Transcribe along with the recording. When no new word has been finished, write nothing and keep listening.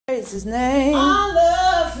praise His name. I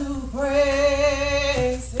love to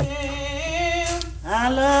praise Him. I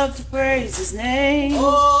love to praise His name.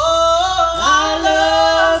 Oh, I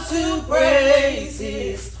love to praise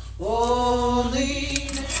His holy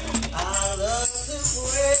name. I love to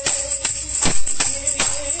praise Him.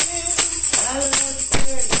 I love to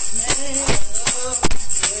praise His name. I love to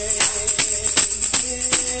praise Him.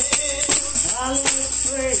 I love to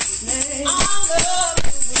praise His name. I love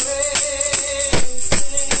to praise Him.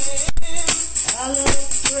 I love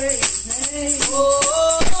to praise His name. Oh,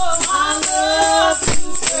 I love to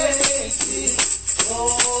praise His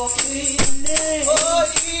holy name. Oh,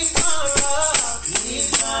 He's my rock, He's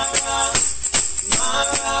my rock,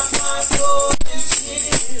 my soul and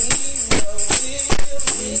shield.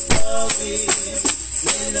 He's the wheel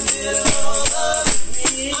in the middle of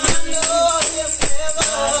me. I know He'll never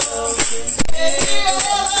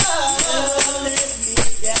let me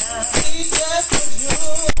down. He's just a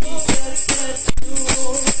jewel,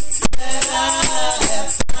 that I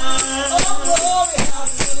have found. Oh, glory,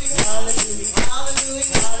 hallelujah, hallelujah,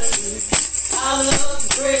 hallelujah, hallelujah. I love to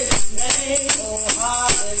praise His name. Oh,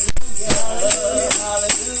 hallelujah, hallelujah,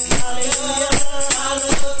 hallelujah. I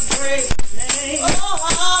love to praise His name. Oh,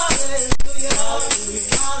 hallelujah,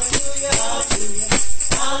 hallelujah, hallelujah, hallelujah.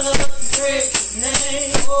 I love to praise His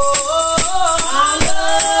name. Oh, I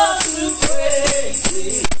love to praise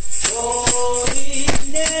His holy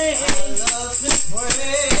name. I love to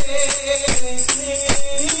praise Him.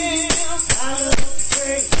 I love to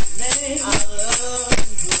praise His name. I love to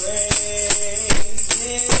praise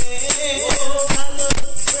Him. Oh, I love to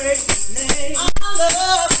praise His name. I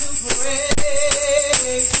love to praise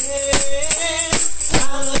Him.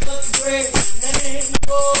 I love to praise His name.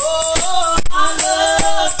 Oh, I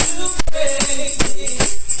love to praise His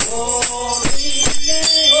holy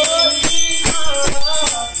name. Oh, He's my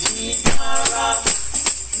rock, He's my rock,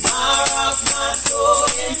 my soul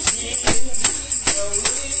and shield.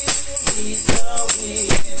 He's the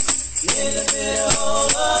wheel in the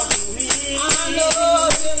middle of the wheel. I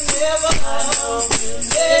know He'll never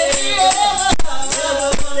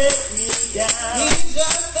Let me down. He's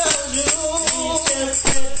just a jewel that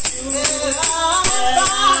I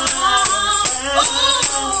found.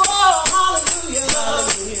 Oh, hallelujah,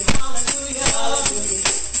 hallelujah, hallelujah,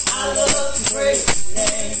 hallelujah. I love to praise His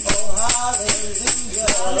name. Oh, hallelujah,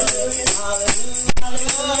 hallelujah, hallelujah,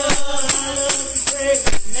 hallelujah. I love to praise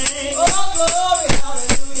His name. Oh, glory,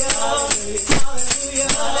 hallelujah, hallelujah, hallelujah,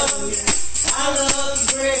 hallelujah. I love to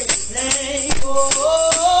praise His name. Oh,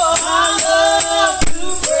 I love to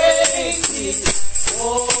praise His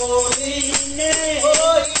holy name. Oh,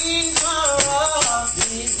 He's my rock,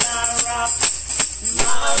 He's my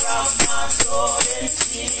rock, my soul and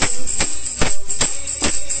shield.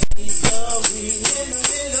 He's the wheel In the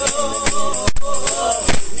middle of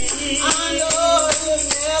me. I know He'll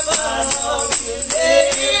never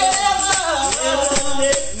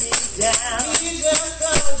Let me down. He's just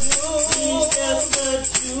a jewel Just a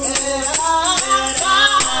jewel that I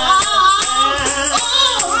found.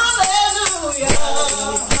 Oh, hallelujah,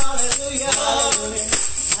 hallelujah, hallelujah.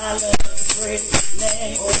 I love to praise His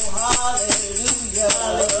name. Oh, hallelujah,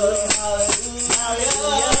 hallelujah,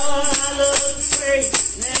 hallelujah. I love to praise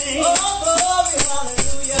His name. Oh, glory,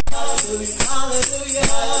 hallelujah, hallelujah, hallelujah,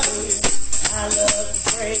 hallelujah. I love to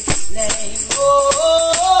praise His name. Oh,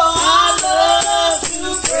 I love to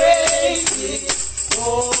praise His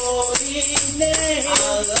holy name. I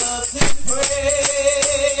love to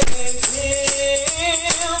praise Him.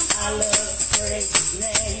 I love to praise His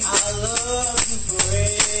name. I love to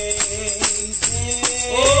praise Him.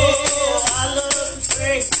 Oh, I love to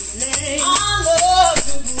praise His name. I love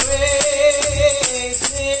to praise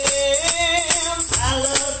Him. I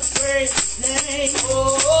love to praise His name. Oh,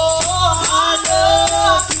 I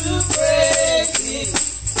love to praise His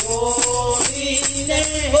holy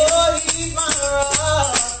name. Oh, He's my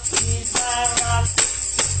rock, He's my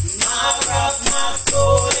rock, my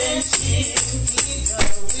soul and shield. He's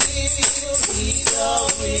the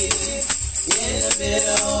wheel in the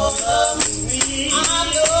middle of the wheel. I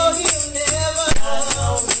know He'll never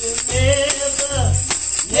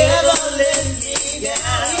let me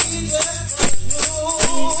down. He's just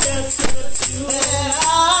a jewel that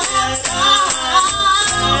I found.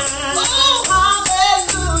 Oh,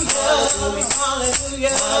 hallelujah, hallelujah,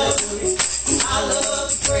 hallelujah. I love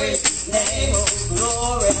to praise His name. Oh,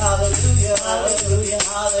 glory, hallelujah, hallelujah,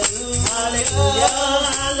 hallelujah, hallelujah.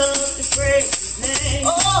 I love to praise His name.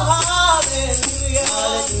 Oh, hallelujah,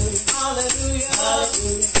 hallelujah, hallelujah,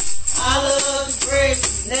 hallelujah. I love to praise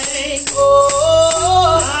His name.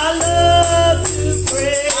 Oh, I love to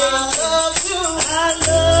praise. I love to I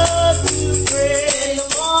love to praise. in the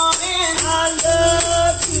morning.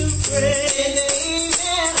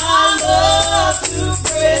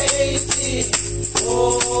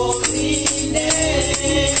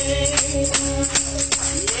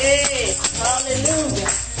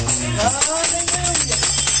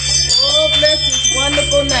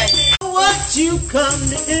 what you come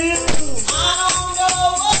to do. I don't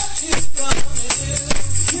know what you come to do.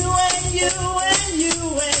 You and you and you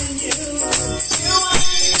and you. You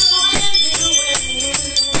and you and you and you.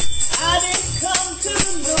 I didn't come to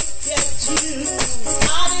look at you.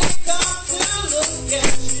 I didn't come to look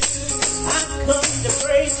at you. I come to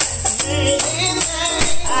praise His name. His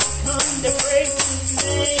name. I come to praise His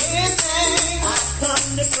name. His name. I come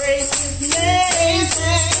to praise His name. His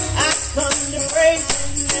name. I come to praise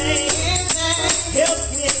His name. His name. Help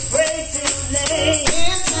me praise His name.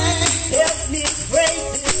 His name. Help me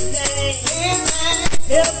praise His name. His name.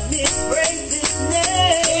 Help me praise His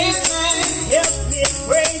name. His name. Help me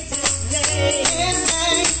praise His name. His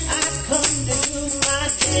name. I come to do my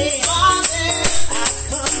dance. My dance. I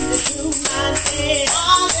come to do my dance. My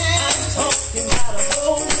I'm dance. talking about a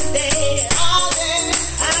holy dance. My dance.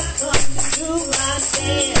 I come to do my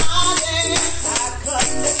dance. My dance. I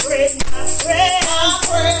come to pray my prayer. My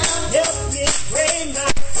prayer. Help me pray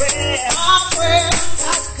my prayer. My prayer.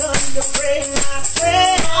 I come to pray my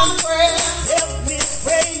prayer. My prayer. Help me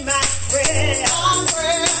pray my prayer. My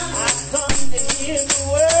prayer. I come to hear the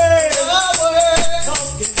word. The word.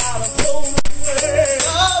 Talking about a holy word.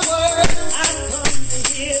 The word. I come to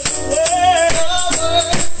hear the word. The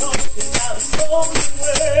word. Talking about a holy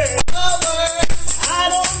word. The word. I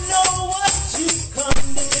don't know what you come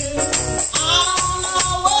to do. I don't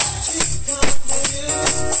know what you come to do.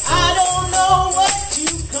 I don't know what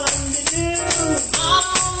you come to do. I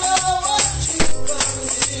don't know what you come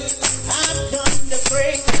to do. I've come to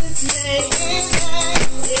praise His name. His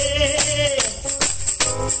name. Yeah.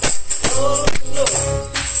 Oh, Lord.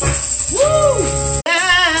 Woo!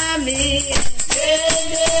 Time is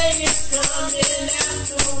coming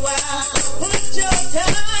after a while. Put your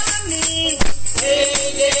time in.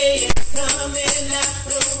 Payday is coming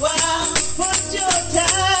after a while. Put your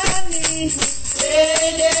time in.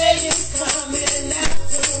 Payday is coming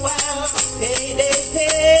after a while. Payday,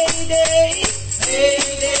 payday.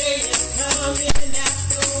 Payday is coming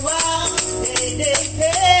after a while. Payday,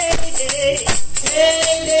 payday.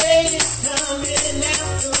 Payday is coming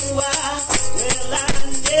after a while. Well,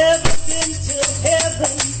 I've never been to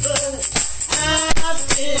heaven, but I've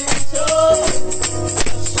been told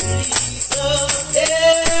the streets of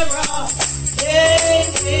error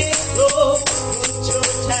can't be low. Put your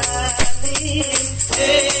time in.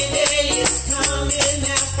 Payday is coming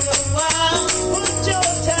after a while. Put your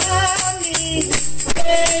time in.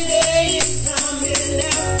 Payday is coming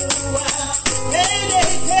after a while.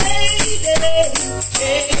 Payday, payday.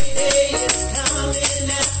 Payday is coming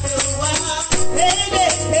after a while.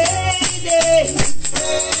 Payday, payday.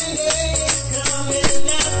 Payday is coming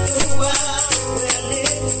after a while. Well,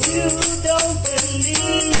 if you don't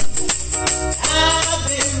believe I've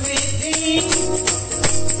been redeemed,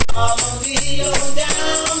 follow me on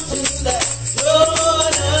down to the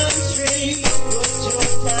Jordan stream. Put your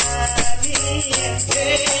time in.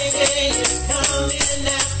 Payday is coming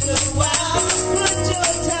after a while. Put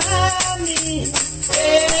your time in.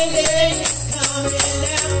 Payday is coming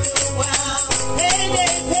after a while.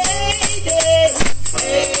 Payday, payday.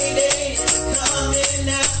 Payday is coming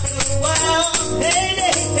after a while.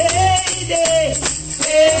 Payday, payday.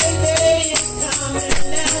 Payday is coming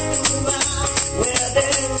after a while. Well,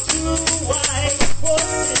 there's two white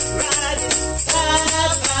horses riding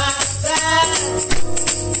side by side.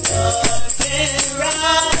 None can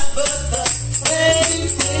ride, but the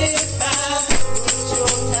place is fine. Put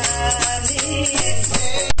your time in.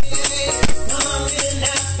 Payday is coming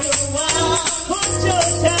after a while. Put your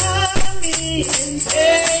time in.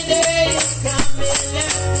 Payday is coming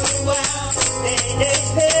after a while. Payday,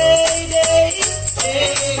 payday.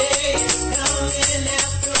 Payday is coming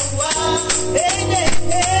after a while. Payday,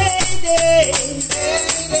 payday.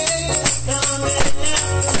 Payday is coming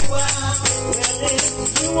after a while. Well,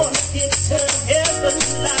 if you want to get to heaven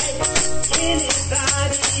like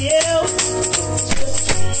anybody else, just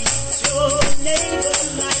treat your neighbor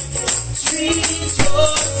like you treat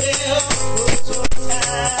yourself. Put your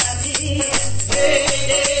time in.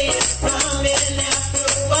 Payday is coming after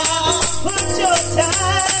a while. Put your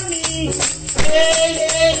time in.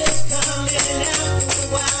 Payday is coming after a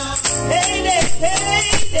while. Payday,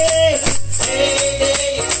 payday.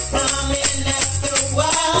 Payday is coming after a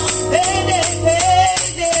while. Payday,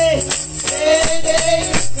 payday. Payday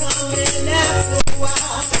is coming after a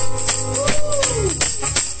while. Woo!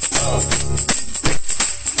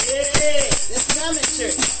 Yeah, it's coming,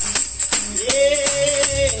 church.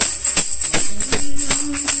 Yeah.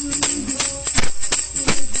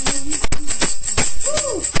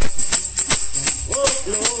 Woo! Oh,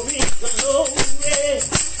 glory, glory.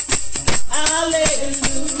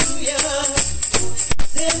 Hallelujah.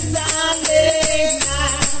 Since I left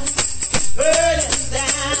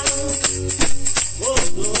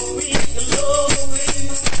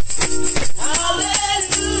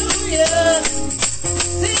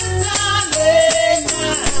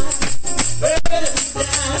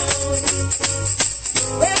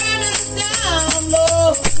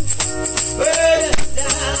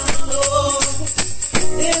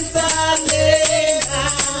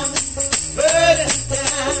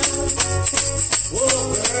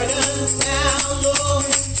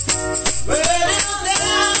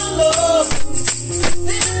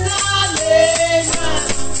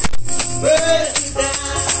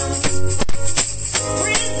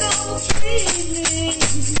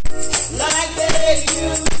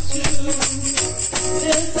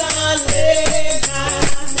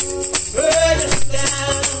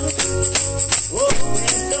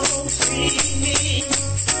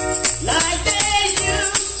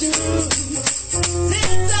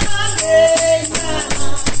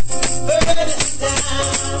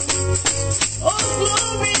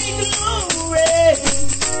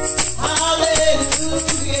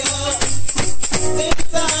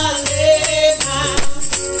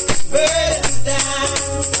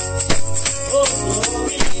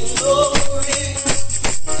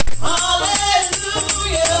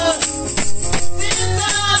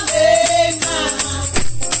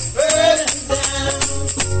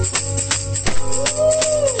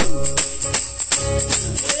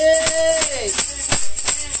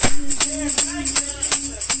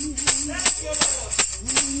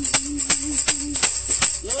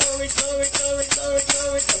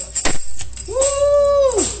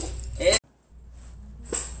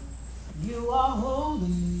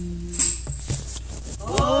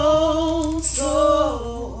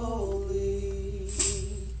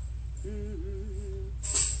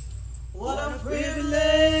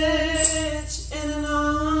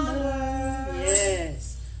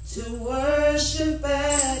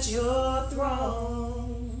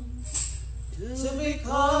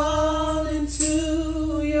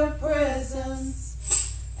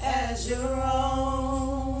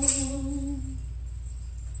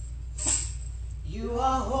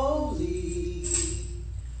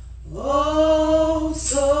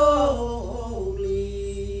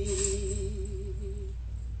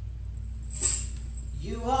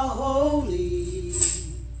You are holy,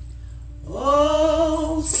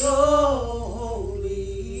 oh so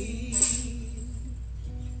holy.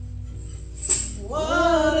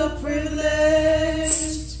 What a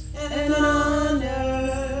privilege and an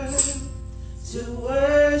honor to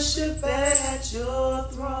worship at your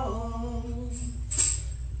throne,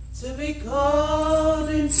 to be called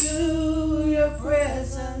into your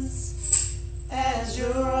presence as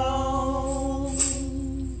your own.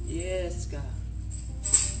 Yes, God.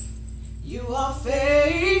 You are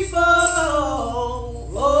faithful,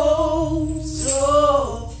 oh,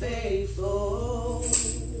 so faithful.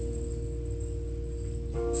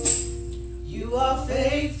 You are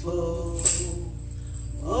faithful,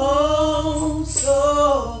 oh,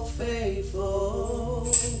 so faithful.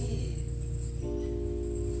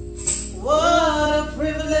 What a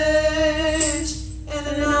privilege and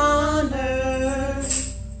an honor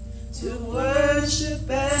to worship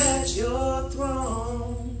at your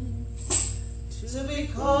throne, to be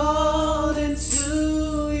called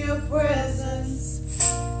into your presence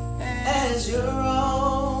as your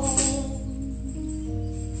own.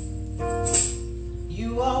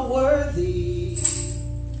 You are worthy,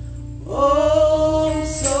 oh,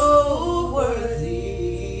 so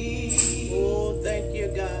worthy. Oh, thank you,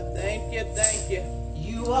 God. Thank you, thank you.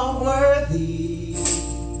 You are worthy,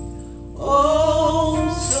 oh,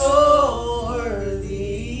 so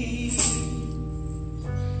worthy.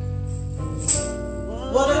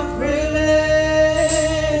 What a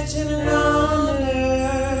privilege and an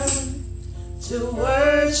honor to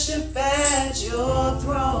worship at your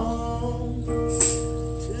throne,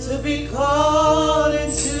 to be called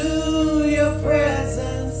into your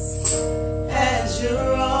presence as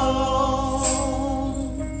your own.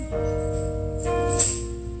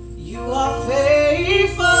 You are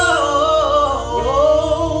faithful,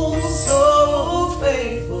 oh, so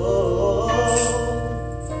faithful.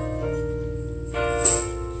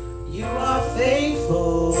 You are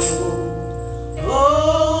faithful,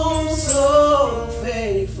 oh, so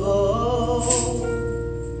faithful.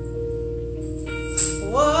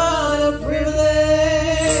 What a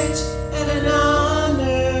privilege and an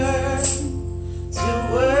honor to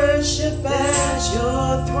worship at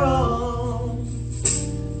your throne,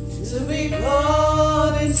 to be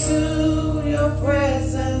called into your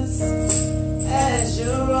presence as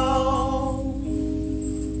your own.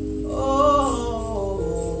 Oh,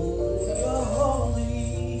 you're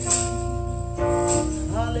holy.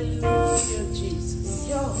 Hallelujah, Jesus.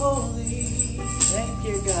 You're holy. Thank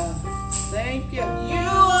you, God. Thank you. You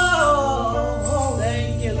are holy.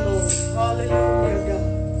 Thank you, Lord. Hallelujah, God.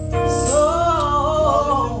 So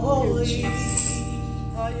Hallelujah, holy. Jesus.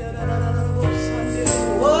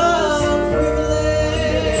 What a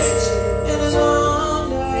privilege and an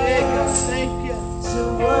Hey, God, honor thank you. to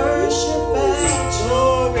worship at your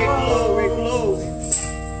Glory, glory, throne, glory.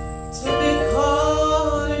 to be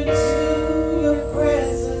called into your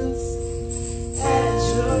presence as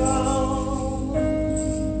your own.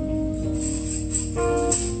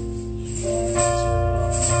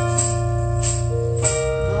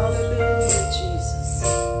 Hallelujah, Jesus.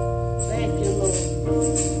 Thank you, Lord.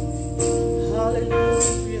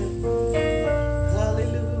 Hallelujah.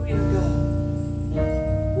 Hallelujah, God.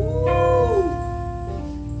 Woo.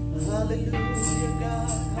 Hallelujah, God.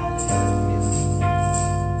 Hallelujah.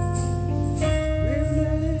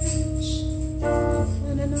 Privilege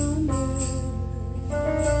and an honor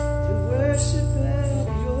to worship at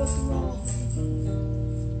your throne,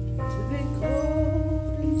 to be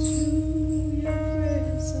called into your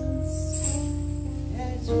presence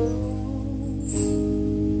as your own.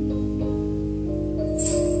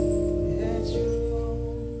 As your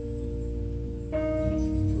own.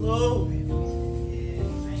 Glory.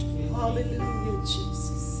 Hallelujah. Hallelujah,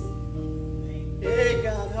 Jesus. Hey,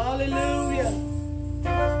 God. Hallelujah.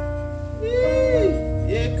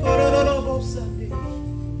 Yeah, korororobo Sunday.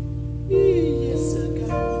 Yes, sir,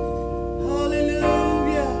 God.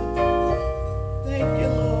 Hallelujah. Thank you,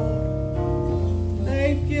 Lord.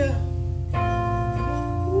 Thank you.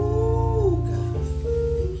 Ooh, God.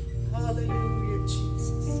 Hallelujah,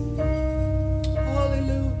 Jesus.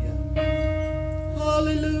 Hallelujah.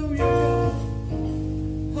 Hallelujah, God.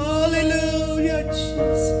 Hallelujah,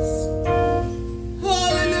 Jesus.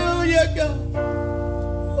 Hallelujah, God.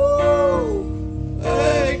 Woo.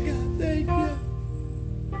 Hey, God, thank you.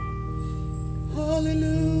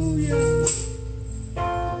 Hallelujah.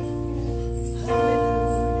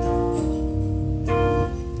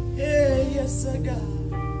 Hallelujah. Hey, yes, sir, God.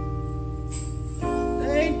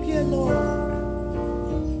 Thank you, Lord.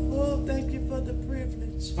 Oh, thank you for the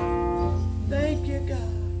privilege. Thank you,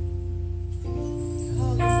 God.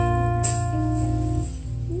 Hallelujah.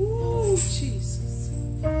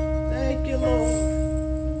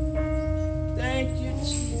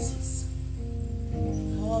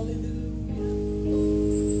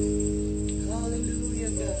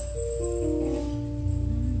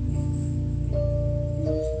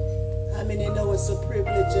 us a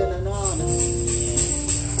privilege and an honor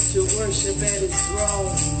to worship at his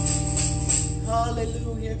throne.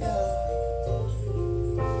 Hallelujah, God.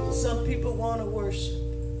 Some people want to worship,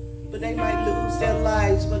 but they might lose their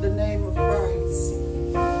lives for the name of Christ.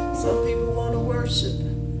 Some people want to worship,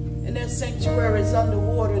 and their sanctuary is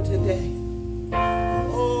underwater today.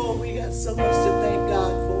 Oh, we got so much to thank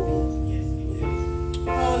God for.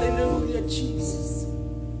 Hallelujah, Jesus.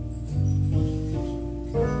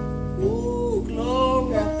 Ooh,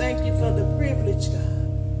 glory. I thank you for the privilege, God.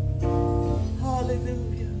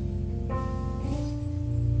 Hallelujah.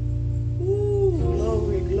 Ooh,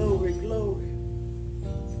 glory, glory, glory.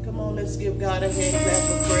 Come on, let's give God a hand clap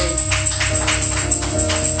of praise.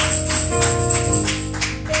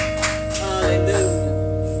 Hallelujah.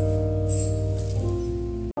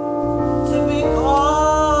 To be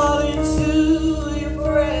called into your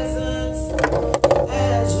presence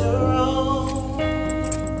as your own.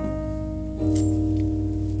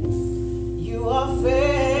 You are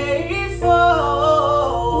faithful,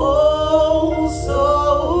 so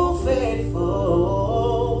faithful.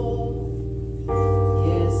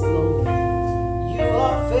 Yes, Lord. You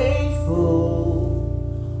are faithful,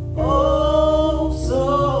 oh, so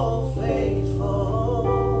faithful.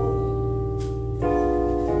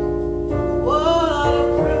 What a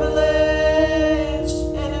privilege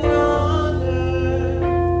and an honor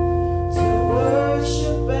to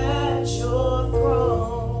worship at your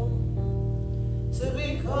throne, to be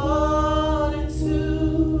called into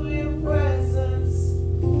your presence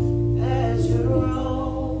as your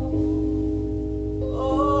own.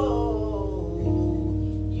 Oh,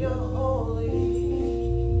 you're holy.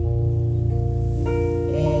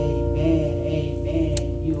 Amen, amen.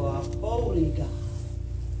 You are holy, God.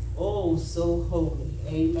 Oh, so holy.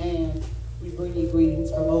 Amen. We bring you greetings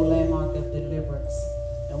from Old Landmark of Deliverance.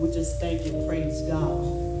 And we just thank and praise God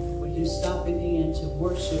for you stopping in to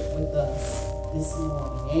worship with us this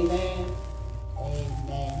morning. Amen.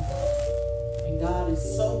 Amen. And God is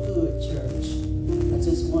so good, church. I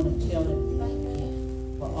just want to tell him thank you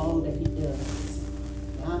for all that he does.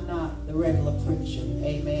 Now, I'm not the regular preacher.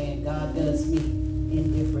 Amen. God does me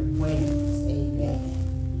in different ways. Amen.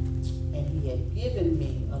 And he had given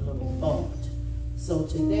me a little thought. So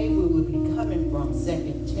today we will be coming from 2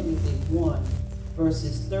 Timothy 1,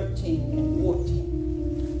 verses 13 and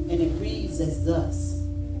 14. And it reads as thus: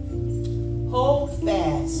 Hold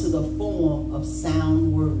fast to the form of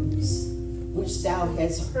sound words, which thou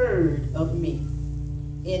hast heard of me,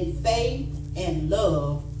 in faith and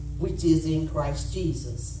love which is in Christ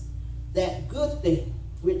Jesus. That good thing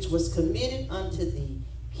which was committed unto thee,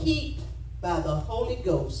 keep by the Holy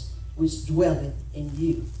Ghost which dwelleth in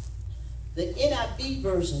you. The NIV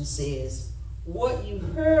version says, what you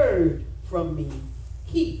heard from me,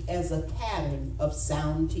 keep as a pattern of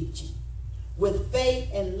sound teaching, with faith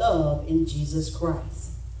and love in Jesus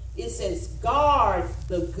Christ. It says, guard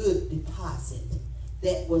the good deposit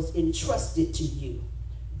that was entrusted to you.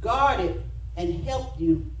 Guard it and help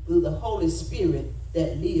you through the Holy Spirit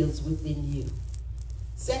that lives within you.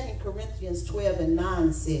 2 Corinthians 12 and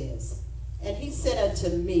 9 says, and he said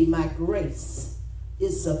unto me, my grace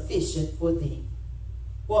is sufficient for thee,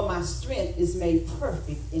 for my strength is made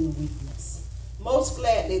perfect in weakness. Most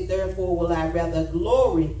gladly, therefore, will I rather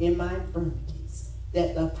glory in my infirmities,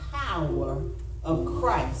 that the power of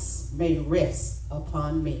Christ may rest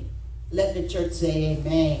upon me. Let the church say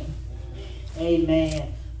amen.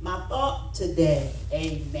 Amen. My thought today,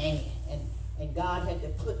 amen. And God had to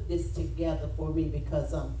put this together for me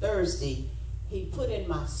because on Thursday, he put in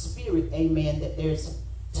my spirit, amen, that there's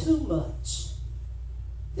too much.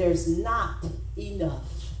 There's not enough.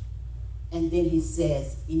 And then he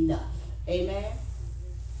says enough. Amen.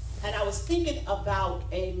 And I was thinking about,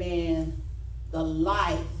 amen, the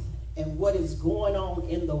life and what is going on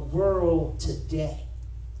in the world today.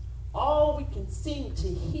 All we can seem to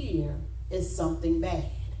hear is something bad.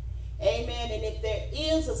 Amen. And if there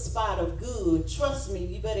is a spot of good, trust me,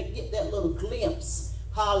 you better get that little glimpse,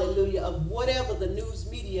 hallelujah, of whatever the news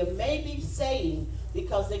media may be saying,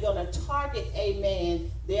 because they're going to target, amen,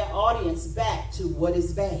 their audience back to what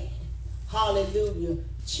is bad. Hallelujah.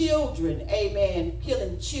 Children, amen,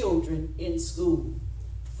 killing children in school.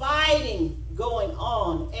 Fighting going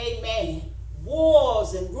on, amen.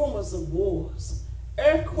 Wars and rumors of wars.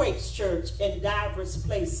 Earthquakes, church, in diverse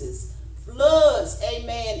places. Floods,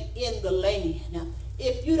 amen, in the land. Now,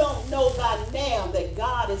 if you don't know by now that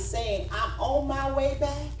God is saying, I'm on my way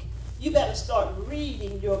back, you better start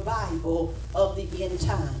reading your Bible of the end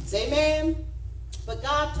times. Amen? But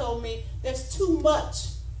God told me there's too much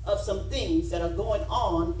of some things that are going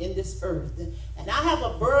on in this earth. And I have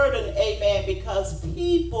a burden, amen, because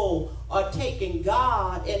people are taking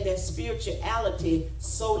God and their spirituality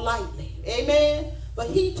so lightly. Amen. But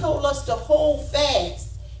he told us to hold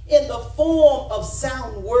fast in the form of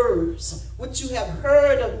sound words, which you have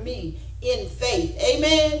heard of me in faith.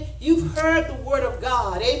 Amen. You've heard the word of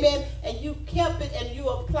God. Amen. And you kept it and you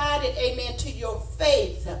applied it, amen, to your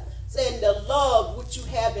faith, saying the love which you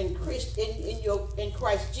have in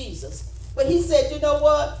Christ Jesus. But he said, you know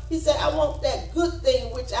what? He said, I want that good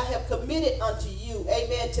thing which I have committed unto you,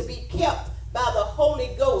 amen, to be kept by the Holy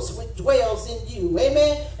Ghost which dwells in you.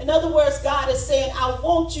 Amen. In other words, God is saying, I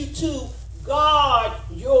want you to guard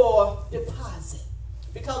your deposit.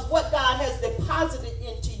 Because what God has deposited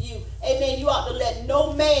into you, amen, you ought to let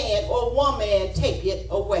no man or woman take it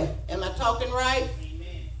away. Am I talking right?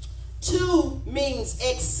 Amen. 2 means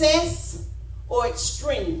excess or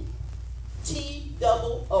extreme.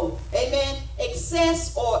 T-double-O. Amen.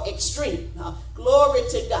 Excess or extreme. Glory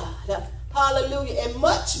to God. Hallelujah. And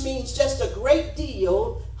much means just a great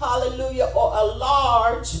deal. Hallelujah. Or a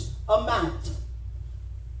large amount.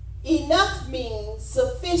 Enough means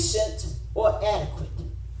sufficient or adequate.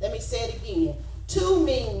 Let me say it again. 2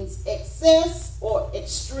 means excess or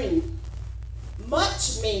extreme.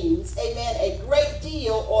 Much means, amen, a great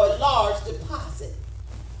deal or a large deposit.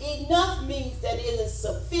 Enough means that it is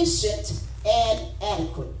sufficient and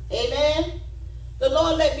adequate. Amen. The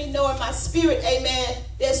Lord let me know in my spirit, amen,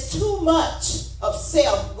 there's too much of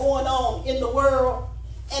self going on in the world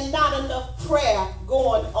and not enough prayer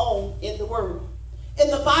going on in the world. In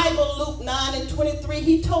the Bible, Luke 9:23,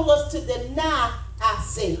 he told us to deny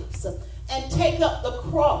ourselves and take up the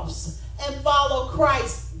cross and follow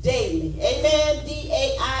Christ daily. Amen.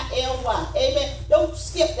 D-A-I-L-Y. Amen. Don't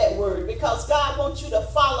skip that word, because God wants you to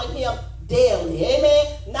follow him daily. Amen.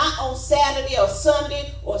 Not on Saturday or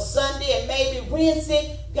Sunday and maybe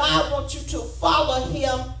Wednesday. God wants you to follow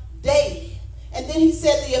him daily. And then he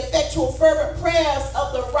said the effectual fervent prayers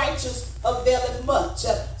of the righteous availeth much.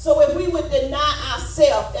 So if we would deny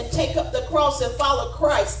ourselves and take up the cross and follow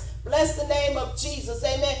Christ, bless the name of Jesus,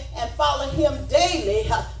 amen, and follow him daily,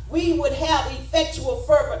 we would have effectual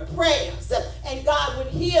fervent prayers, and God would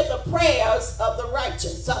hear the prayers of the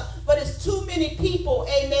righteous. But it's too many people,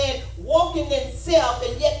 amen, walking in self,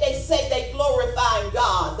 and yet they say they glorifying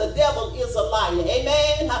God. The devil is a liar,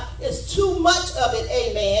 amen. It's too much of it,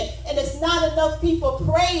 amen, and it's not enough people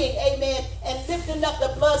praying, amen, and lifting up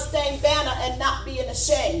the bloodstained banner and not being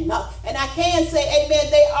ashamed. And I can say,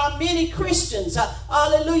 amen, there are many Christians,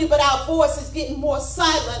 hallelujah, but our voice is getting more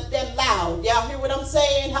silent than loud. Y'all hear what I'm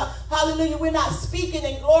saying? Hallelujah. We're not speaking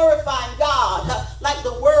and glorifying God like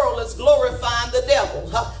the world is glorifying the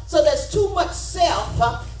devil. So there's too much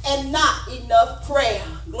self and not enough prayer.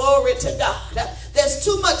 Glory to God. There's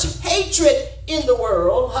too much hatred in the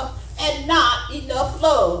world and not enough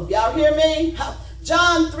love. Y'all hear me?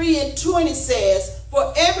 John 3:20 says,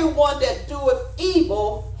 for everyone that doeth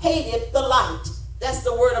evil hateth the light. That's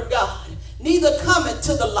the word of God. Neither cometh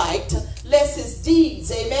to the light, lest his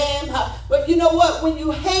deeds, amen. But you know what? When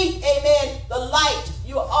you hate, amen, the light,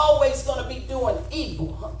 you're always going to be doing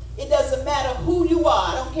evil. It doesn't matter who you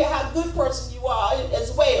are. I don't care how good person you are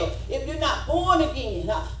as well. If you're not born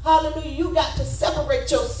again, hallelujah, you got to separate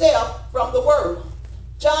yourself from the world.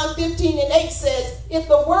 John 15:8 says, if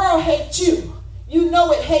the world hates you, you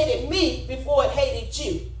know it hated me before it hated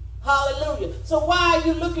you. Hallelujah. So why are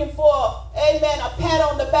you looking for, amen, a pat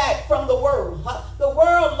on the back from the world? The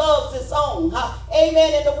world loves its own.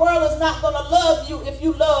 Amen. And the world is not going to love you if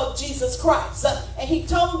you love Jesus Christ. And he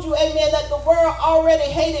told you, amen, that the world already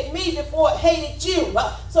hated me before it hated you.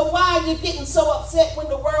 So why are you getting so upset when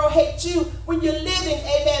the world hates you, when you're living,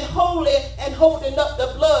 amen, holy and holding up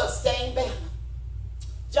the blood-stained banner?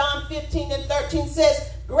 John 15:13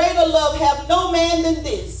 says, greater love have no man than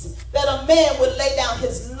this, that a man would lay down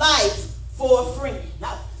his life for a friend.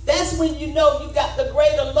 Now, that's when you know you got the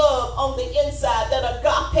greater love on the inside, that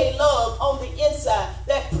agape love on the inside,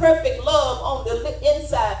 that perfect love on the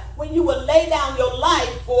inside, when you would lay down your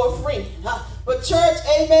life for a friend. But church,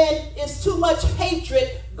 amen, it's too much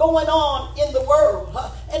hatred going on in the world,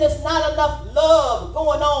 and it's not enough love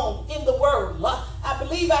going on in the world. I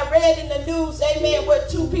believe I read in the news, amen, where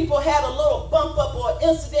 2 people had a little bump up or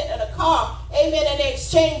incident in a car, amen, and they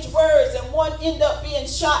exchanged words, and one ended up being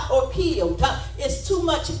shot or killed. It's too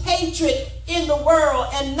much hatred in the world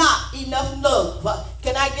and not enough love.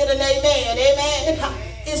 Can I get an amen? Amen.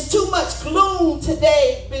 It's too much gloom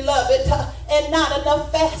today, beloved, and not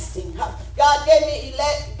enough fasting. God gave me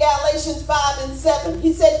Galatians 5:7.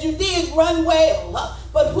 He said, you did run well.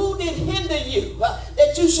 But who did hinder you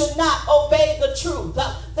that you should not obey the truth?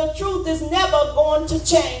 The truth is never going to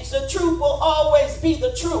change. The truth will always be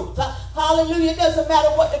the truth. Hallelujah. It doesn't matter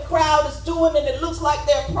what the crowd is doing and it looks like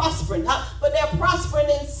they're prospering, but they're prospering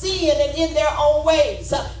in sin and in their own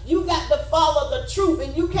ways. You got to follow the truth,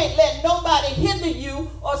 and you can't let nobody hinder you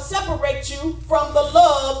or separate you from the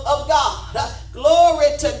love of God.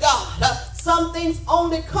 Glory to God. Some things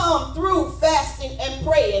only come through fasting and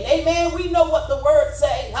praying. Amen. We know what the word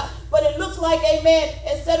say, but it looks like, amen,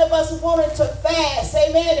 instead of us wanting to fast,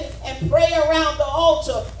 amen, and pray around the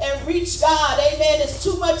altar and reach God, amen, it's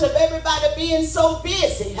too much of everybody being so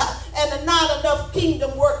busy and not enough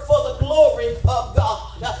kingdom work for the glory of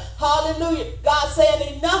God. Hallelujah. God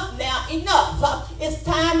saying enough now, enough. It's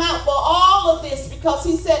time out for all of this, because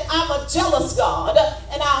he said, I'm a jealous God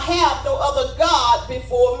and I'll have no other God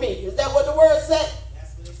before me. Is that what the word said?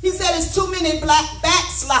 He said it's too many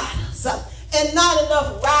backsliders and not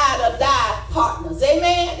enough ride or die partners.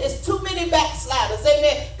 Amen. It's too many backsliders.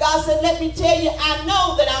 Amen. God said, let me tell you, I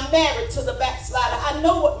know that I'm married to the backslider. I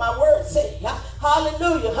know what my word says.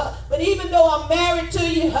 Hallelujah. But even though I'm married to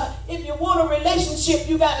you, if you want a relationship,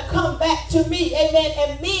 you got to come back to me. Amen.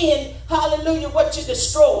 And mend, hallelujah, what you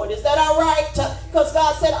destroyed. Is that all right? Because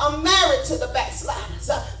God said, I'm married to the backsliders.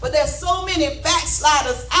 But there's so many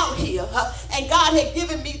backsliders out here. And God had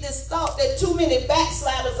given me this thought that too many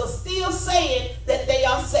backsliders are still saying that they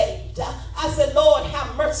are saved. I said, Lord,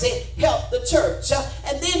 have mercy, help the church.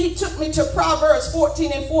 And then he took me to Proverbs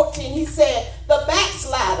 14:14. He said, the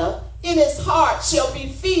backslider in his heart shall be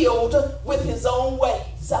filled with his own ways.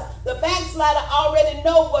 The backslider already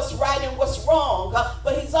know what's right and what's wrong,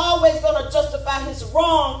 but he's always going to justify his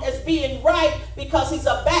wrong as being right because he's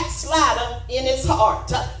a backslider in his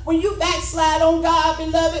heart. When you backslide on God,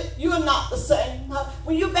 beloved, you're not the same.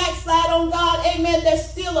 When you backslide on God, amen, there's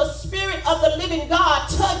still a spirit of the living God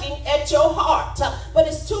tugging at your heart. But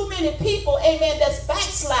it's too many people, amen, that's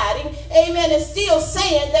backsliding, amen, and still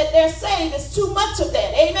saying that they're saved. It's too much of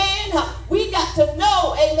that, amen. We got to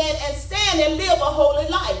know, amen, and stand and live a holy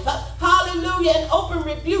life. Hallelujah. And open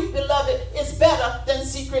rebuke, beloved, is better than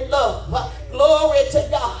secret love. Glory to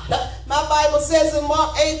God. My Bible says in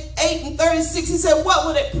Mark 8:36, he said, what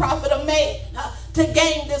would it profit a man to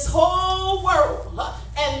gain this whole world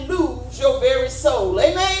and lose your very soul?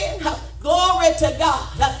 Amen. Glory to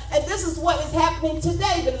God. And this is what is happening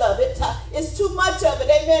today, beloved. It's too much of it.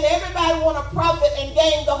 Amen. Everybody want to profit and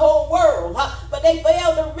gain the whole world. But they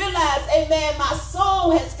fail to realize, amen, my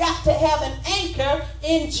soul has got to have an anchor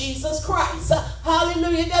in Jesus Christ.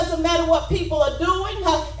 Hallelujah. It doesn't matter what people are doing.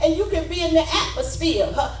 And you can be in the atmosphere.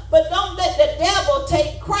 But don't let the devil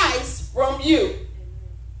take Christ from you.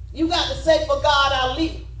 You got to say, for God I'll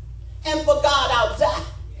live, and for God I'll die.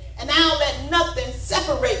 And I'll let nothing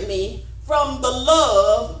separate me from the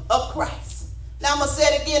love of Christ. Now I'm going to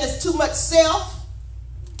say it again. It's too much self,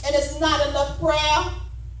 and it's not enough prayer.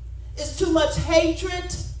 It's too much hatred,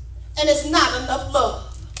 and it's not enough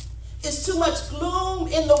love. It's too much gloom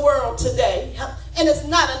in the world today, and it's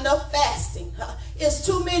not enough fasting. It's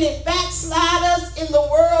too many backsliders in the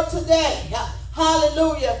world today.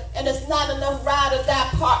 Hallelujah. And it's not enough ride or die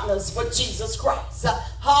partners for Jesus Christ.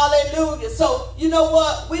 Hallelujah. So, you know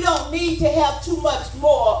what? We don't need to have too much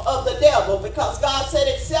more of the devil, because God said,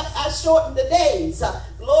 except I shorten the days.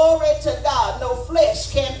 Glory to God. No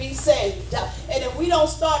flesh can be saved. And if we don't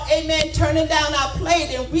start, amen, turning down our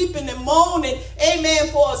plate and weeping and moaning, amen,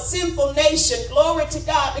 for a sinful nation. Glory to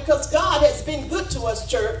God, because God has been good to us,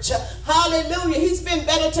 church. Hallelujah. He's been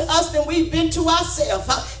better to us than we've been to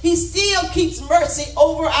ourselves. He still keeps mercy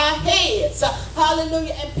over our heads.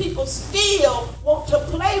 Hallelujah. And people still want to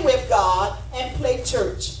play with God and play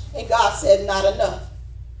church. And God said, not enough.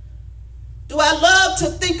 Do I love to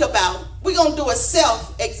think about? We're going to do a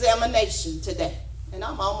self-examination today. And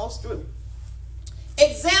I'm almost through.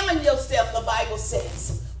 Examine yourself, the Bible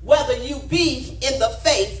says, whether you be in the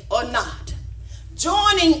faith or not.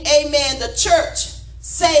 Joining, amen, the church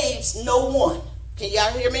saves no one. Can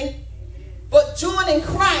y'all hear me? But joining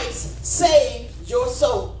Christ saves your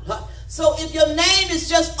soul. So if your name is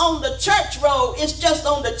just on the church roll, it's just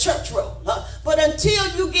on the church roll. But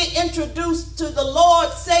until you get introduced to the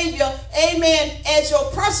Lord Savior, amen, as your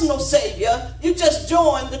personal Savior, you just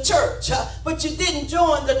joined the church. But you didn't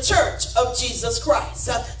join the church of Jesus Christ.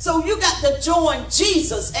 So you got to join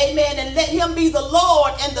Jesus, amen, and let him be the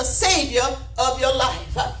Lord and the Savior of your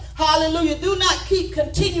life. Hallelujah. Do not keep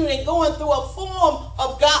continuing going through a form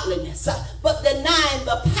of godliness, but denying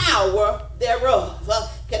the power thereof.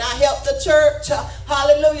 Can I help the church?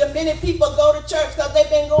 Hallelujah. Many people go to church because they've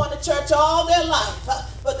been going to church all their life,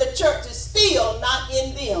 but the church is still not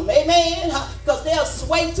in them. Amen. Because they'll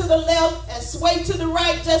sway to the left and sway to the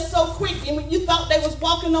right just so quick. And when you thought they was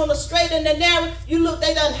walking on the straight and the narrow, you look,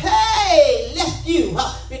 they done, hey, left you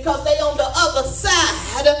because they on the other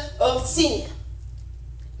side of sin.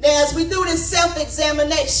 Now, as we do this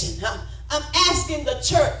self-examination, I'm asking the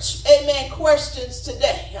church, amen, questions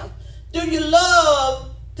today. Do you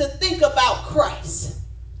love to think about Christ?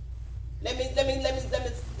 Let me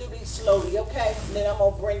do these slowly, okay? And then I'm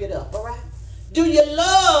going to bring it up, all right? Do you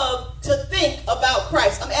love to think about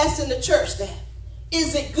Christ? I'm asking the church that.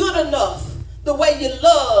 Is it good enough the way you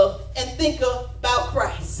love and think about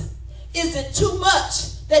Christ? Is it too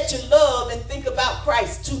much that you love and think about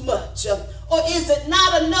Christ too much? Or is it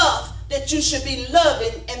not enough that you should be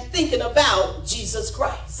loving and thinking about Jesus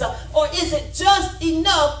Christ? Or is it just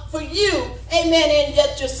enough for you, amen, and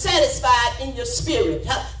yet you're satisfied in your spirit?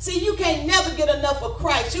 See, you can't never get enough of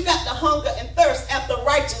Christ. You got to hunger and thirst after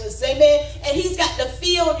righteousness, amen, and he's got to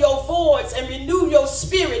fill your voids and renew your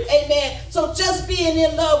spirit, amen. So just being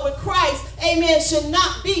in love with Christ, amen, should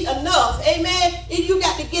not be enough, amen. You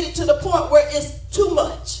got to get it to the point where it's too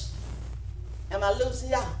much. Am I losing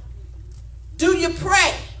y'all? Do you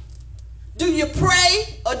pray? Do you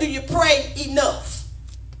pray or do you pray enough?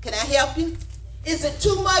 Can I help you? Is it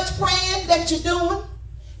too much praying that you're doing?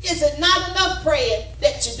 Is it not enough praying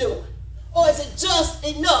that you're doing? Or is it just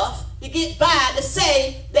enough to get by to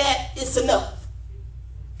say that it's enough?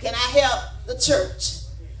 Can I help the church?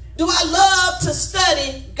 Do I love to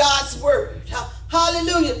study God's word?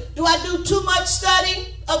 Hallelujah. Do I do too much studying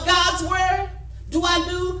of God's word? Do I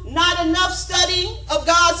do not enough studying of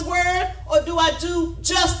God's word? Or do I do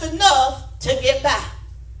just enough to get by?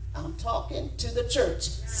 I'm talking to the church.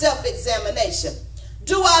 Self-examination.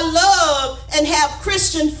 Do I love and have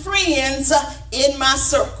Christian friends in my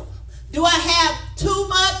circle? Do I have too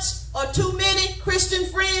much or too many Christian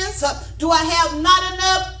friends? Do I have not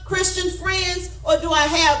enough Christian friends? Or do I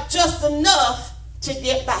have just enough to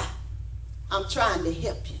get by? I'm trying to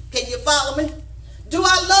help you. Can you follow me? Do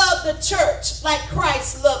I love the church like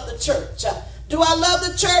Christ loved the church? Do I love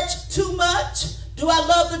the church too much? Do I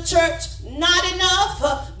love the church not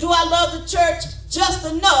enough? Do I love the church just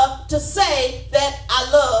enough to say that I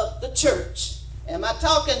love the church? Am I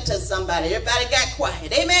talking to somebody? Everybody got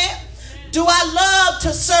quiet. Amen. Do I love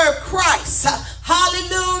to serve Christ?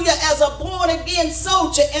 Hallelujah. As a born-again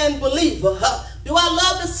soldier and believer. Do I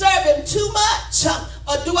love to serve him too much?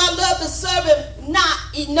 Or do I love to serve him not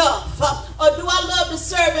enough? Or do I love to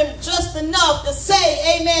serve him just enough to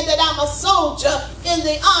say, amen, that I'm a soldier in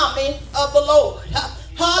the army of the Lord?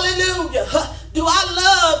 Hallelujah. Do I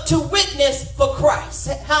love to witness for Christ?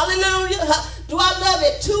 Hallelujah. Do I love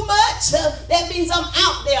it too much? That means I'm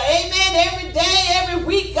out there. Amen. Every day, every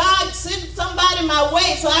week, God send somebody my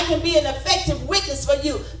way so I can be an effective witness for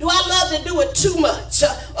you. Do I love to do it too much?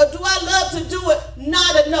 Or do I love to do it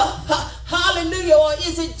not enough? Hallelujah. Or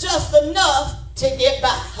is it just enough to get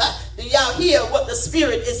by? Do y'all hear what the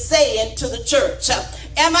Spirit is saying to the church?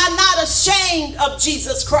 Am I not ashamed of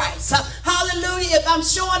Jesus Christ? Hallelujah. If I'm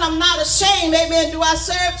showing I'm not ashamed, amen, do I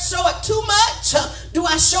show it too much? Do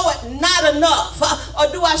I show it not enough?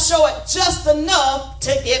 Or do I show it just enough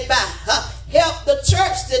to get by? Help the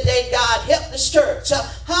church today, God. Help the church.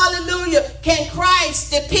 Hallelujah. Can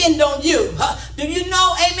Christ depend on you? Do you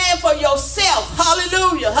know, amen, for yourself,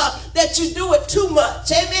 hallelujah, that you do it too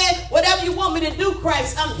much? Amen. Whatever you want me to do,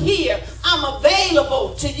 Christ, I'm here. I'm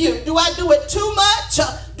available to you. Do I do it too much?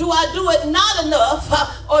 Do I do it not enough?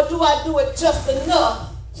 Or do I do it just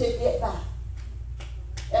enough to get by?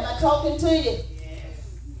 Am I talking to you?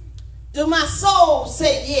 Yes. Do my soul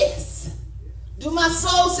say yes? Do my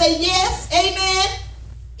soul say yes? Amen.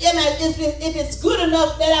 If it's good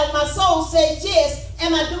enough that my soul says yes,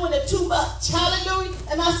 am I doing it too much? Hallelujah.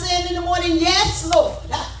 Am I saying in the morning, yes, Lord,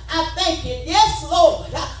 I thank you. Yes, Lord,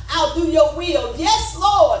 I'll do your will. Yes,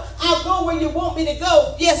 Lord, I'll go where you want me to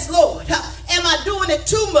go. Yes, Lord. Am I doing it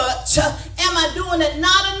too much? Am I doing it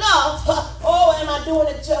not enough? Or am I doing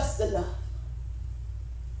it just enough?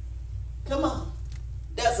 Come on.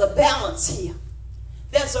 There's a balance here.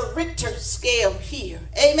 There's a Richter scale here.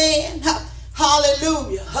 Amen.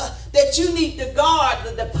 Hallelujah. That you need to guard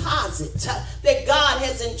the deposit that God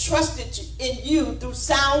has entrusted in you through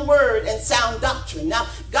sound word and sound doctrine. Now,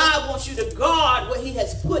 God wants you to guard what he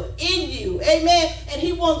has put in you. Amen. And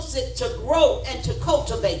he wants it to grow and to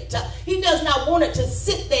cultivate. He does not want it to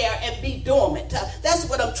sit there and be dormant. That's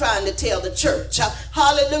what I'm trying to tell the church.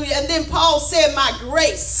 Hallelujah. And then Paul said, my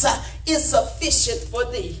grace is sufficient for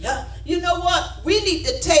thee. You know what? We need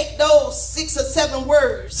to take those 6 or 7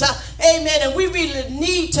 words, amen, and we really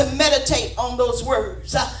need to meditate on those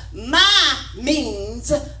words. My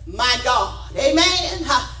means my God, amen.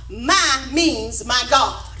 My means my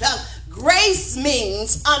God. Grace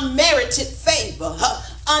means unmerited favor.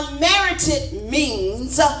 Unmerited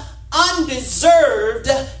means undeserved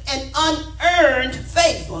and unearned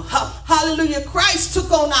favor. Hallelujah. Christ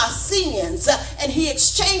took on our sins and he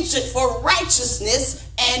exchanged it for righteousness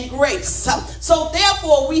and grace. So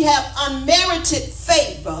therefore we have unmerited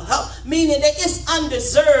favor, meaning that it's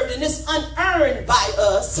undeserved and it's unearned by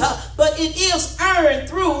us, but it is earned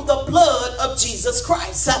through the blood of Jesus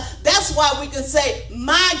Christ. That's why we can say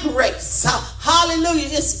my grace, hallelujah,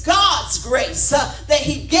 it's God's grace that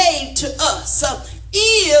he gave to us.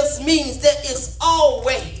 Is means that it's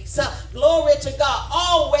always. Glory to God.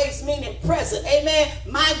 Always meaning present. Amen.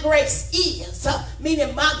 My grace is.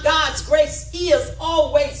 Meaning my God's grace is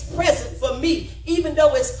always present for me. Even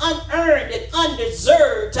though it's unearned and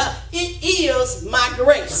undeserved, it is my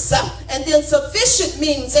grace. And then sufficient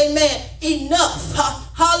means, amen, enough.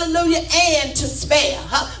 Hallelujah. And to spare.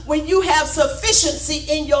 When you have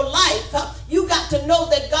sufficiency in your life, you got to know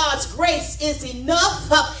that God's grace is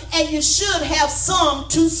enough, and you should have some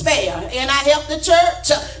to spare. And I help the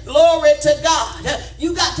church. Glory to God.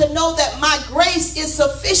 You got to know that my grace is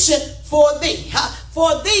sufficient for thee.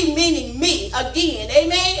 For thee meaning me again.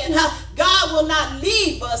 Amen. God will not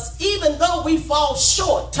leave us even though we fall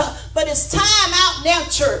short. But it's time out now,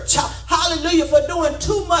 church. Hallelujah, for doing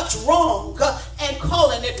too much wrong and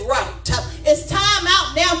calling it right. It's time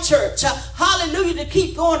out now, church. Hallelujah, to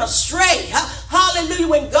keep going astray. Hallelujah,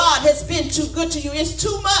 when God has been too good to you. It's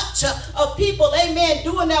too much of people, amen,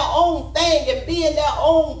 doing their own thing and being their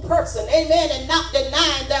own person. Amen, and not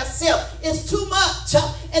denying themselves. It's too much.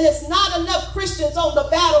 And it's not enough Christians on the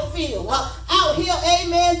battlefield out here,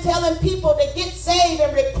 amen, telling people to get saved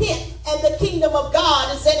and repent and the kingdom of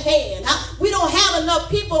God is at hand. We don't have enough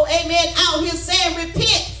people, amen, out here saying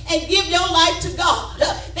repent and give your life to God.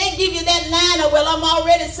 They give you that line of, well, I'm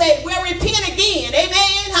already saved. Well, repent again,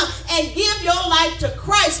 amen, and give your life to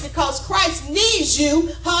Christ because Christ needs you,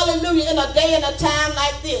 hallelujah, in a day and a time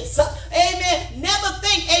like this. Amen. Never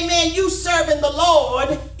think, amen, you serving the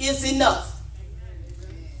Lord is enough.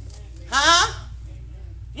 Huh?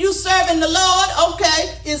 You serving the Lord,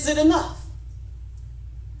 okay, is it enough?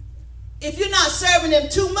 If you're not serving him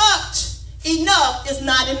too much, enough is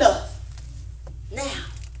not enough. Now,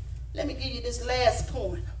 let me give you this last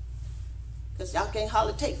point, because y'all can't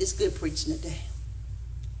hardly take this good preaching today.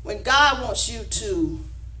 When God wants you to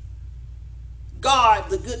guard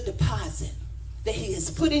the good deposit that he has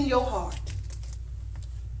put in your heart.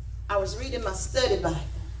 I was reading my study Bible,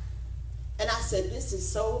 and I said, this is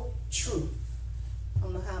so true. I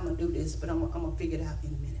don't know how I'm going to do this, but I'm going to figure it out in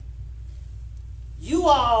a minute. You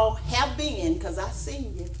all have been, because I've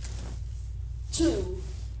seen you, to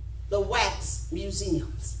the wax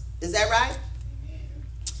museums. Is that right?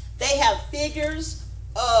 They have figures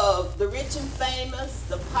of the rich and famous,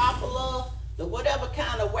 the popular, the whatever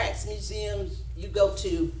kind of wax museums you go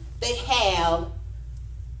to. They have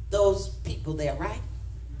those people there, right?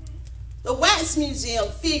 The wax museum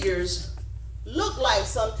figures look like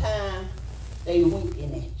sometimes they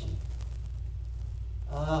winking at you.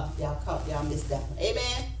 Y'all missed that one.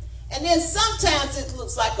 Amen. And then sometimes it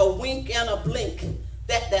looks like a wink and a blink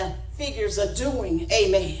that the figures are doing.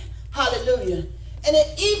 Amen. Hallelujah. And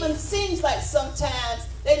it even seems like sometimes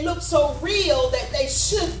they look so real that they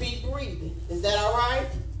should be breathing. Is that all right?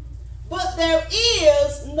 But there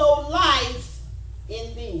is no life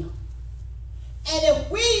in them. And if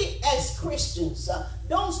we as Christians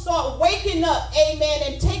don't start waking up, amen,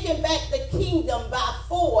 and taking back the kingdom by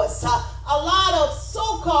force, a lot of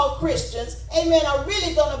so-called Christians, amen, are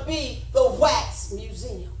really going to be the wax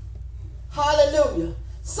museum. Hallelujah.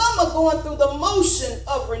 Some are going through the motion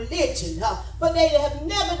of religion, but they have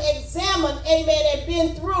never examined, amen, and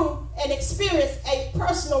been through and experienced a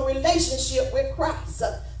personal relationship with Christ.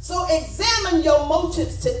 So examine your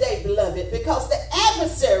motives today, beloved, because the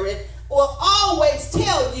adversary will always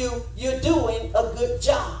tell you you're doing a good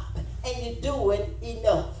job and you're doing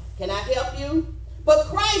enough. Can I help you? But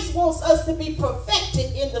Christ wants us to be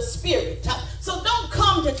perfected in the spirit. So don't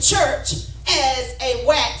come to church as a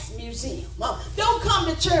wax museum. Don't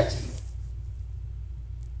come to church.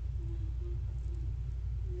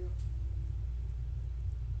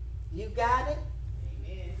 You got it?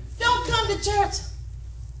 Amen. Don't come to church.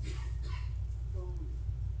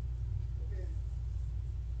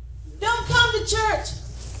 Don't come to church.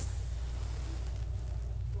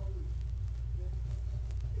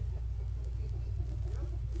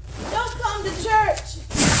 Don't come to church.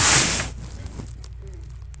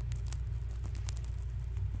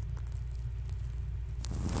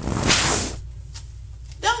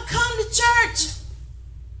 Don't come to church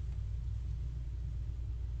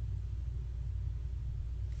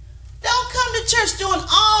doing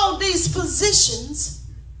all these positions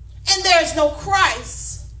and there's no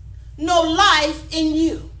Christ, no life in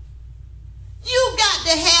you. You got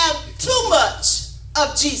to have too much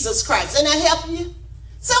of Jesus Christ. And I help you?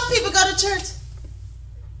 Some people go to church,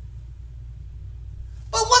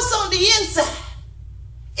 but what's on the inside?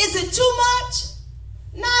 Is it too much,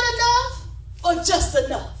 not enough, or just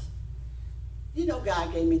enough? You know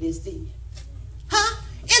God gave me this, didn't you? Huh?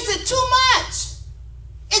 Is it too much?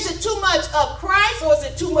 Is it too much of Christ, or is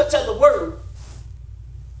it too much of the world?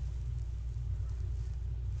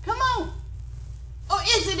 Come on. Or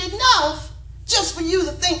is it enough just for you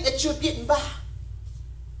to think that you're getting by?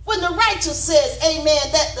 When the righteous says,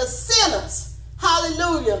 amen, that the sinners,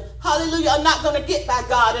 hallelujah, hallelujah, are not going to get by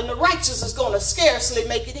God, and the righteous is going to scarcely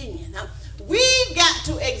make it in. We've got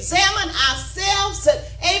to examine ourselves,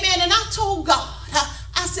 amen. And I told God,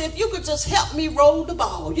 I said, if you could just help me roll the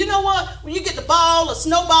ball. You know what? When you get the ball, a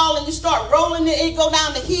snowball, and you start rolling it, it go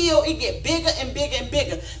down the hill, it get bigger and bigger and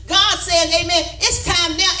bigger. God said, amen, it's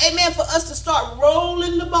time now, amen, for us to start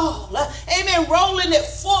rolling the ball. Amen, rolling it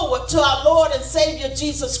forward to our Lord and Savior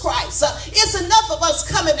Jesus Christ. It's enough of us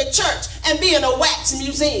coming to church and being a wax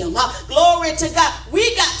museum. Glory to God.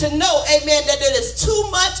 We got to know, amen, that it is too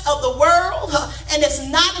much of the world, and it's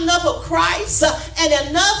not enough of Christ, and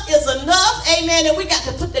enough is enough, amen, and we got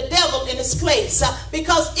to put the devil in his place,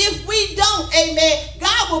 because if we don't, amen,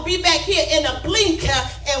 God will be back here in a blink,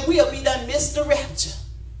 and we'll be done missed the rapture.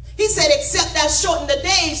 He said, except thou shorten the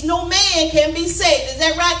days, no man can be saved. Is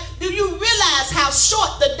that right? Do you realize how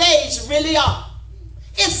short the days really are?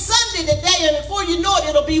 It's Sunday today, and before you know it,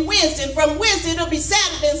 it'll be Wednesday, and from Wednesday it'll be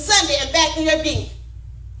Saturday and Sunday and back here again.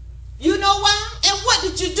 You know why? And what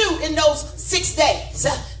did you do in those 6 days?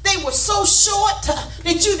 They were so short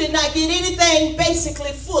that you did not get anything basically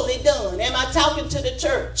fully done. Am I talking to the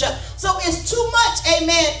church? So it's too much,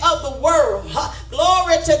 amen, of the world.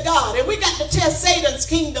 Glory to God. And we got to tear Satan's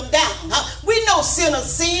kingdom down. We know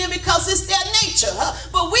sinners sin because it's their nature.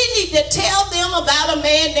 But we need to tell them about a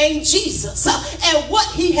man named Jesus and what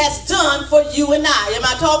he has done for you and I. Am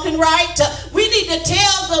I talking right? We need to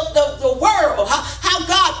tell the world how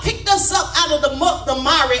God picked us up out of the muck, the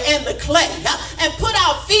mire, and the clay, and put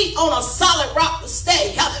our feet on a solid rock to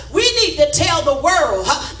stay. We need to tell the world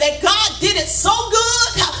that God did it so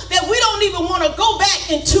good that we don't even want to go back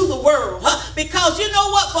into the world, because you know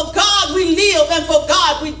what? For God we live, and for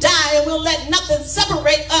God we die, and we'll let nothing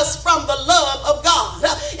separate us from the love of God.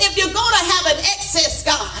 If you're going to have an excess,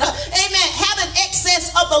 God, amen, have an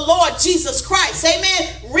excess of the Lord Jesus Christ,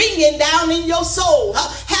 amen, ringing down in your soul.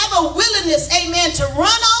 Have a willingness, amen, to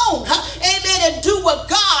run on, amen, and do what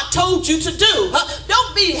God told you to do.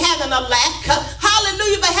 Don't be having a lack,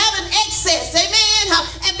 hallelujah, but have an excess, amen,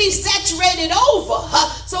 and be saturated over.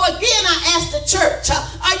 So again, I ask the church,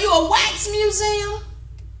 are you a wax museum?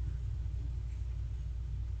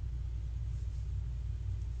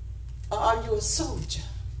 Or are you a soldier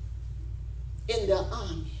in the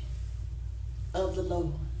army of the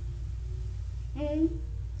Lord? Can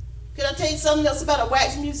I tell you something else about a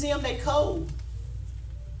wax museum? They cold.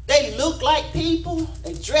 They look like people.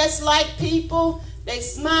 They dress like people. They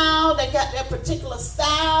smile. They got their particular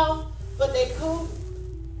style, but they cold.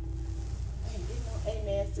 I ain't getting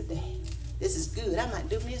no amens today. This is good. I might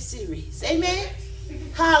do me a series. Amen.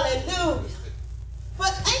 Hallelujah.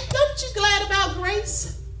 But don't you glad about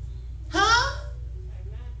grace? Huh?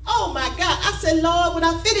 Oh my God. I said, Lord, when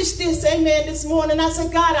I finished this, amen, this morning, I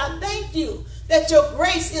said, God, I thank you that your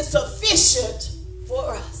grace is sufficient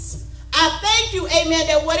for us. I thank you, amen,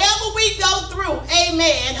 that whatever we go through,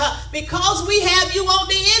 amen, because we have you on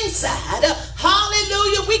the inside,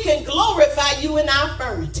 hallelujah, we can glorify you in our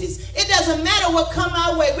infirmities. It doesn't matter what come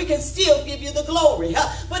our way, we can still give you the glory.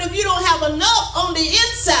 But if you don't have enough on the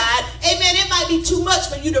inside, amen, it might be too much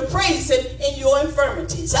for you to praise him in your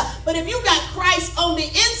infirmities. But if you got Christ on the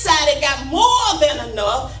inside and got more than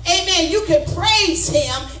enough, amen, you can praise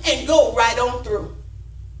him and go right on through.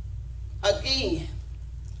 Again,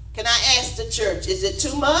 can I ask the church, is it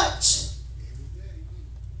too much?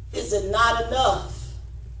 Is it not enough?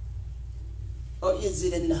 Or is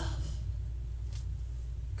it enough?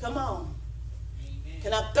 Come on. Amen.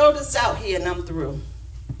 Can I throw this out here and I'm through?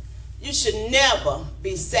 You should never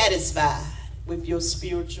be satisfied with your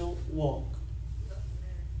spiritual walk.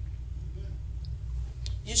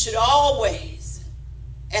 You should always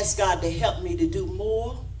ask God to help me to do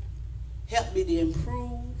more, help me to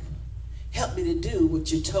improve, help me to do what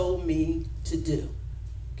you told me to do.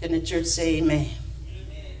 Can the church say amen?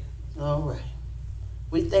 Amen. All right.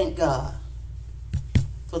 We thank God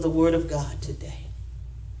for the word of God today.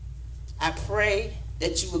 I pray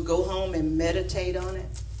that you would go home and meditate on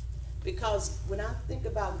it. Because when I think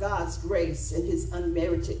about God's grace and his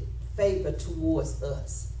unmerited favor towards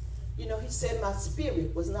us, you know, he said my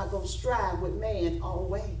spirit was not going to strive with man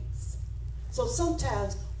always. So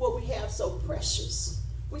sometimes what we have so precious,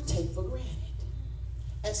 we take for granted.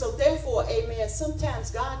 And so therefore, amen,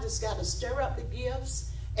 sometimes God just got to stir up the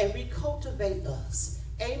gifts and recultivate us.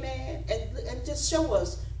 Amen. And just show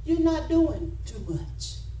us you're not doing too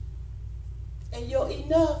much. And your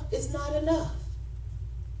enough is not enough.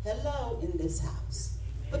 Hello in this house.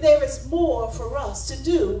 But there is more for us to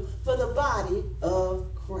do for the body of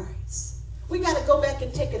Christ. We got to go back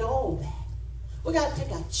and take it all back. We got to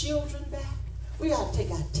take our children back. We got to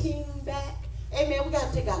take our team back. Amen. We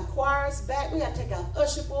got to take our choirs back. We got to take our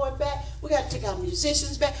usher board back. We got to take our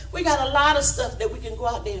musicians back. We got a lot of stuff that we can go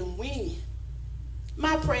out there and win.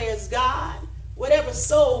 My prayer is, God, whatever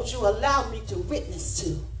souls you allow me to witness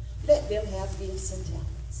to, let them have gifts and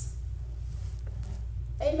talents.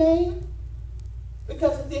 Amen.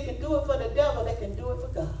 Because if they can do it for the devil, they can do it for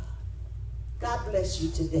God. God bless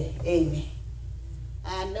you today. Amen.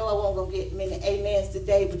 I know I won't go get many amens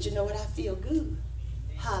today, but you know what? I feel good.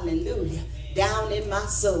 Hallelujah. Down in my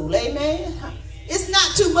soul. Amen. It's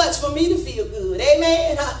not too much for me to feel good.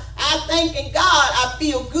 Amen. I thank God I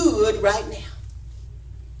feel good right now.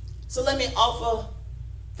 So let me offer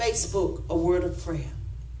Facebook a word of prayer.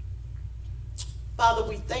 Father,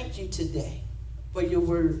 we thank you today for your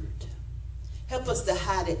word. Help us to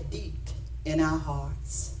hide it deep in our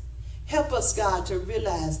hearts. Help us, God, to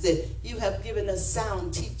realize that you have given us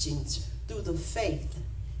sound teachings through the faith,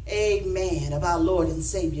 amen, of our Lord and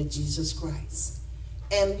Savior, Jesus Christ.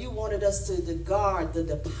 And you wanted us to guard the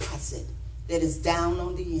deposit that is down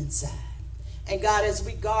on the inside. And God, as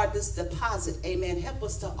we guard this deposit, amen, help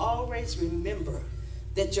us to always remember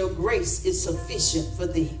that your grace is sufficient for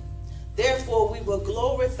thee. Therefore, we will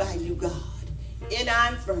glorify you, God, in our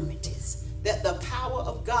infirmities, that the power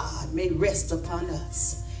of God may rest upon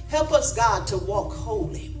us. Help us, God, to walk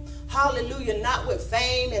holy. Hallelujah, not with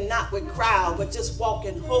fame and not with crowd, but just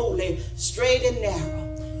walking holy, straight and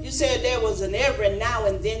narrow. You said there was an every now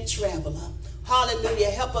and then traveler.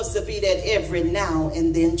 Hallelujah, help us to be that every now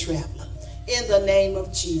and then traveler. In the name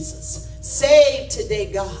of Jesus. Save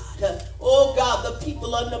today, God. Oh, God, the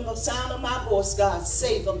people under the sound of my voice, God,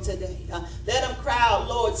 save them today. Let them cry out,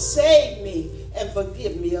 Lord, save me and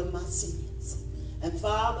forgive me of my sins. And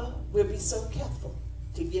Father, we'll be so careful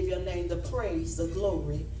to give your name the praise, the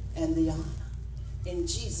glory, and the honor. In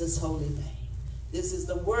Jesus' holy name. This is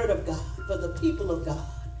the word of God for the people of God,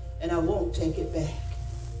 and I won't take it back.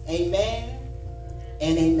 Amen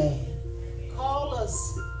and amen. Call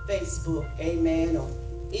us Facebook, amen, or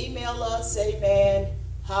email us, amen,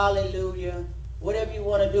 hallelujah. Whatever you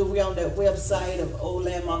want to do, we're on that website of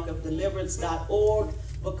oldlandmarkofdeliverance.org.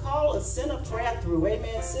 But call us, send a prayer through,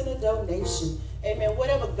 amen, send a donation, amen,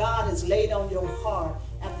 whatever God has laid on your heart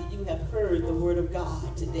after you have heard the word of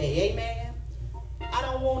God today, amen. I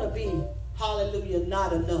don't want to be, hallelujah,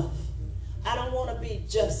 not enough. I don't want to be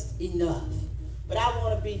just enough. But I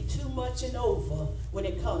want to be too much and over when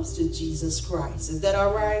it comes to Jesus Christ. Is that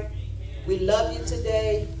all right? We love you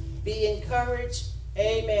today. Be encouraged.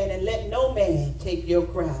 Amen. And let no man take your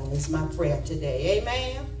crown is my prayer today.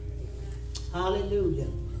 Amen. Hallelujah.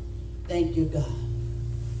 Thank you, God.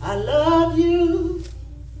 I love you.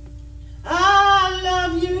 I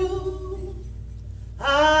love you.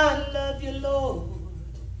 I love you, Lord,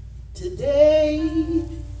 today.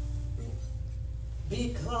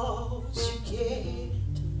 Because you cared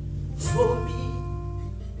for me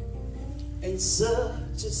in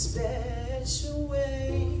such a special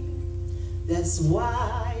way. That's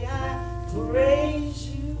why I praise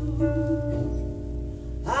you.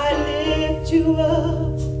 I lift you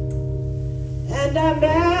up and I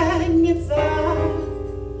magnify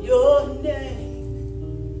your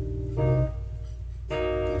name.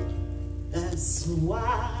 That's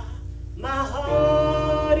why my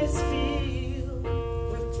heart is filled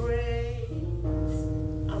with praise.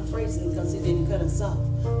 I'm praising because he didn't cut us off.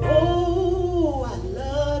 Oh, I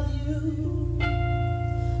love you.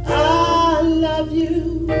 I love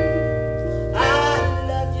you. I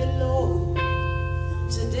love you, Lord,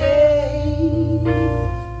 today.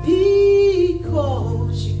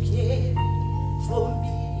 Because you cared for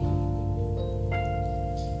me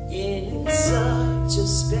in such a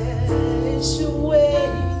special way.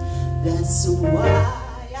 That's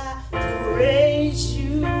why I praise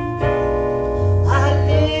you. I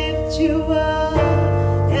lift you up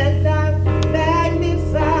and I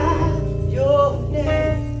magnify your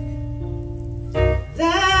name.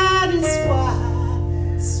 That is why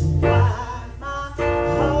my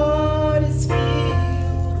heart is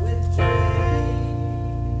filled with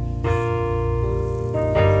praise.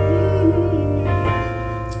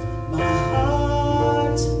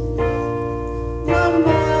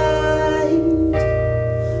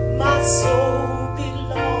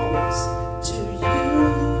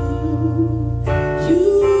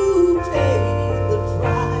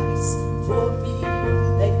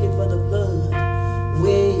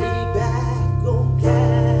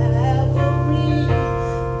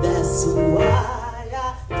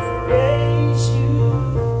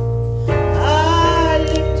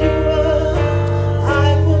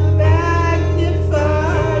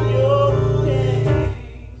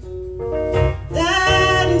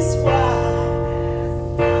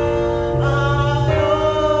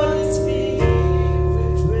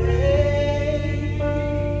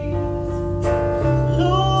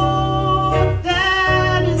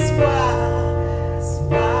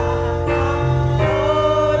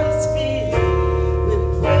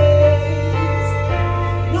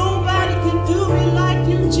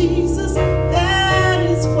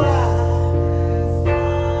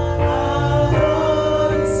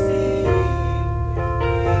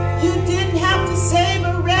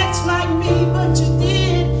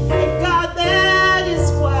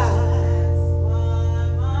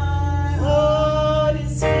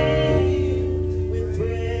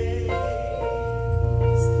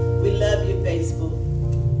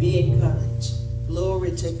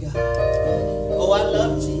 to God. Oh, I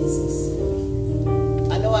love Jesus.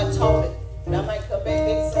 I know I taught it, but I might come back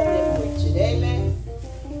next Sunday and preach it.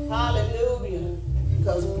 Amen. Hallelujah.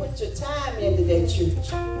 Because put your time into that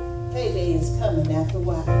church. Payday is coming after a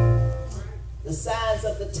while. The signs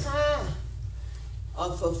of the time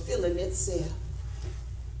are fulfilling itself.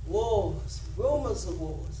 Wars, rumors of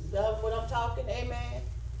wars. Is that what I'm talking? Amen.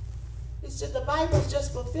 It's just the Bible's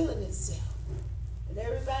just fulfilling itself. And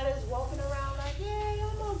everybody's walking around like, yeah,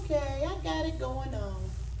 I'm okay. I got it going on.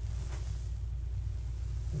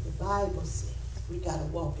 But the Bible says we got to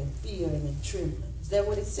walk in fear and in trembling. Is that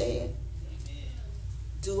what it said? Amen.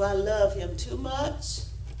 Do I love him too much?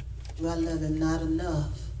 Do I love him not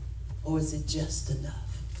enough? Or is it just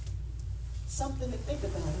enough? Something to think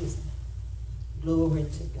about, isn't it? Glory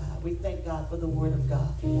to God. We thank God for the word of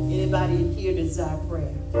God. Anybody in here desire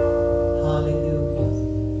prayer?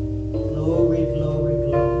 Hallelujah. Glory, glory,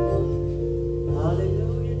 glory.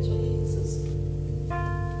 Hallelujah, Jesus.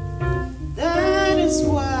 That is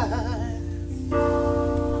why